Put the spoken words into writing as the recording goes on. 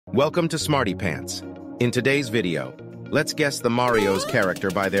Welcome to Smarty Pants. In today's video, let's guess the Mario's character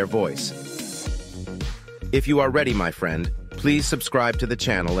by their voice. If you are ready, my friend, please subscribe to the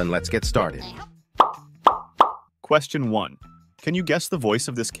channel and let's get started. Question 1. Can you guess the voice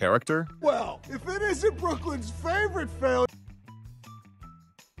of this character? Well, if it isn't Brooklyn's favorite failure...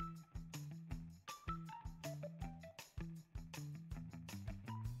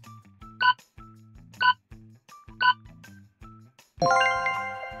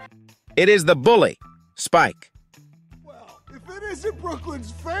 It is the bully, Spike. Well, if it isn't Brooklyn's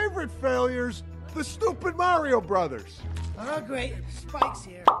favorite failures, the stupid Mario Brothers. Oh, great. Spike's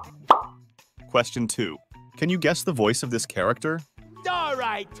here. Question 2. Can you guess the voice of this character? All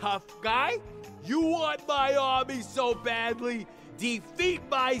right, tough guy. You want my army so badly. Defeat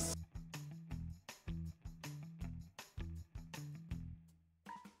my...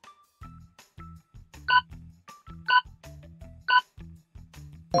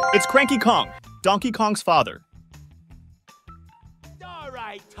 It's Cranky Kong, Donkey Kong's father. All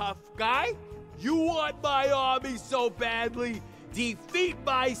right, tough guy. You want my army so badly. Defeat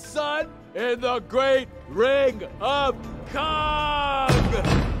my son in the Great Ring of Kong!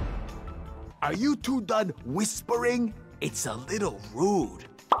 Are you two done whispering? It's a little rude.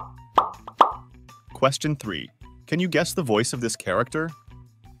 Question 3. Can you guess the voice of this character?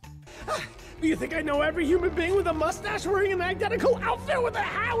 You think I know every human being with a mustache wearing an identical outfit with a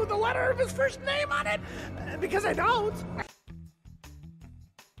hat with the letter of his first name on it? Because I don't.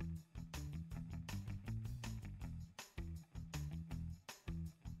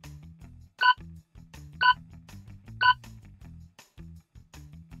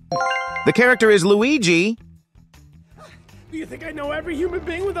 The character is Luigi. Do you think I know every human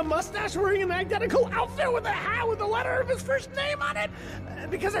being with a mustache wearing an identical outfit with a hat with the letter of his first name on it?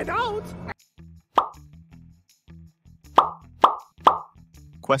 Because I don't.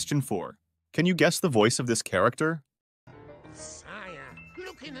 Question 4. Can you guess the voice of this character? Sire,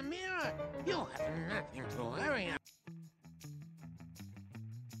 look in the mirror. You have nothing to worry about.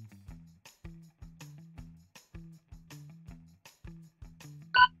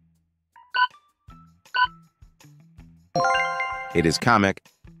 It is Comic.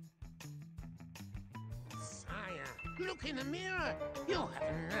 Sire, look in the mirror. You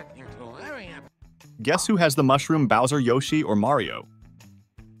have nothing to worry about. Guess who has the mushroom, Bowser, Yoshi, or Mario?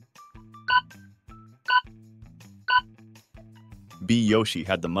 B. Yoshi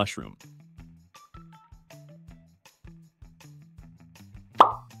had the mushroom.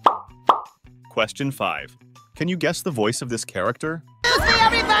 Question 5. Can you guess the voice of this character? See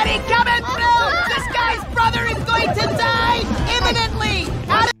everybody coming through! This guy's brother is going to die imminently!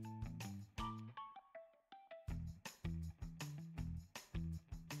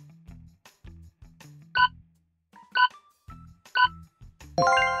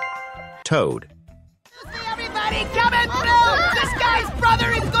 Toad. See everybody coming through! This guy's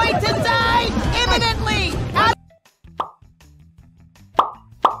brother is going to die imminently!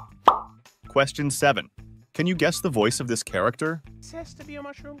 Question 7. Can you guess the voice of this character? This has to be a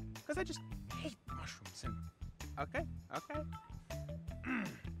mushroom, because I just hate mushrooms. And okay.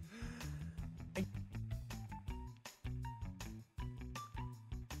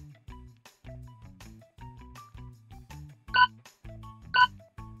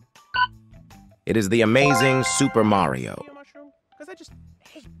 It is the amazing Super Mario. Be a mushroom, because I just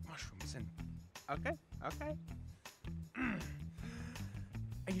hate mushrooms. And okay.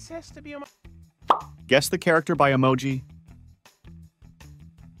 This has to be a mushroom. Guess the character by emoji.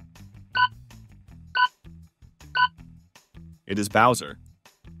 It is Bowser.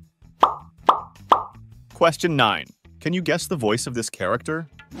 Question 9. Can you guess the voice of this character?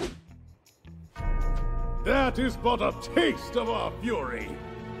 That is but a taste of our fury.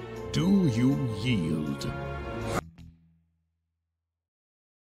 Do you yield?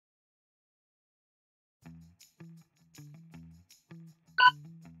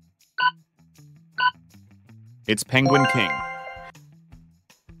 It's Penguin King.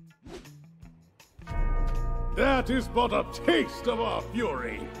 That is but a taste of our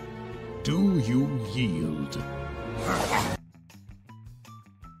fury. Do you yield?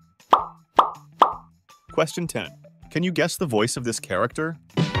 Question 10. Can you guess the voice of this character?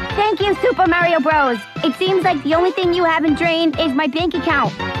 Thank you, Super Mario Bros. It seems like the only thing you haven't drained is my bank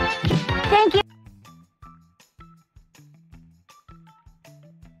account. Thank you.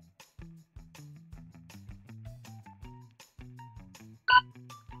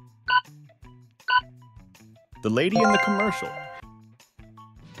 The lady in the commercial.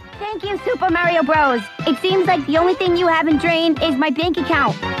 Thank you, Super Mario Bros. It seems like the only thing you haven't drained is my bank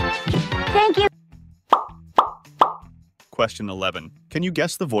account. Thank you. Question 11. Can you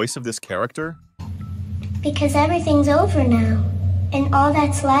guess the voice of this character? Because everything's over now, and all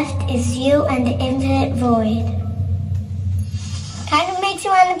that's left is you and the infinite void. Kind of makes you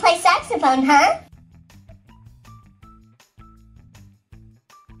want to play saxophone, huh?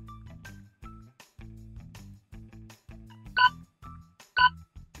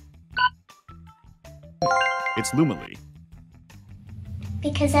 It's Lumily.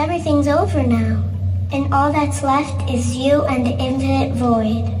 Because everything's over now, and all that's left is you and the infinite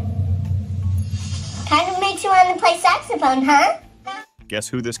void. Kind of makes you want to play saxophone, huh? Guess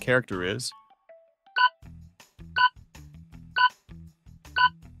who this character is?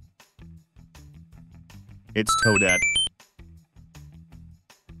 It's Toadette.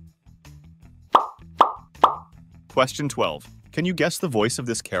 Question 12. Can you guess the voice of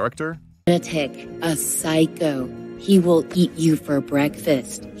this character? Lunatic, a psycho. He will eat you for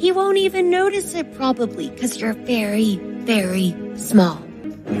breakfast. He won't even notice it probably because you're very, very small.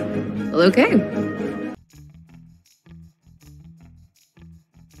 Well, okay.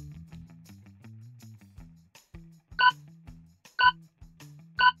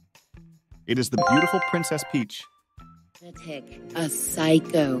 It is the beautiful Princess Peach. Lunatic, a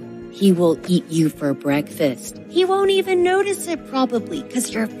psycho. He will eat you for breakfast. He won't even notice it probably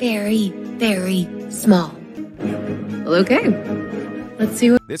because you're very, very small. Well, okay. Let's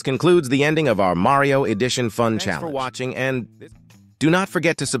see what... This concludes the ending of our Mario Edition Fun Challenge. Thanks for watching, and do not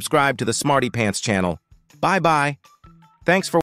forget to subscribe to the Smarty Pants channel. Bye-bye. Thanks for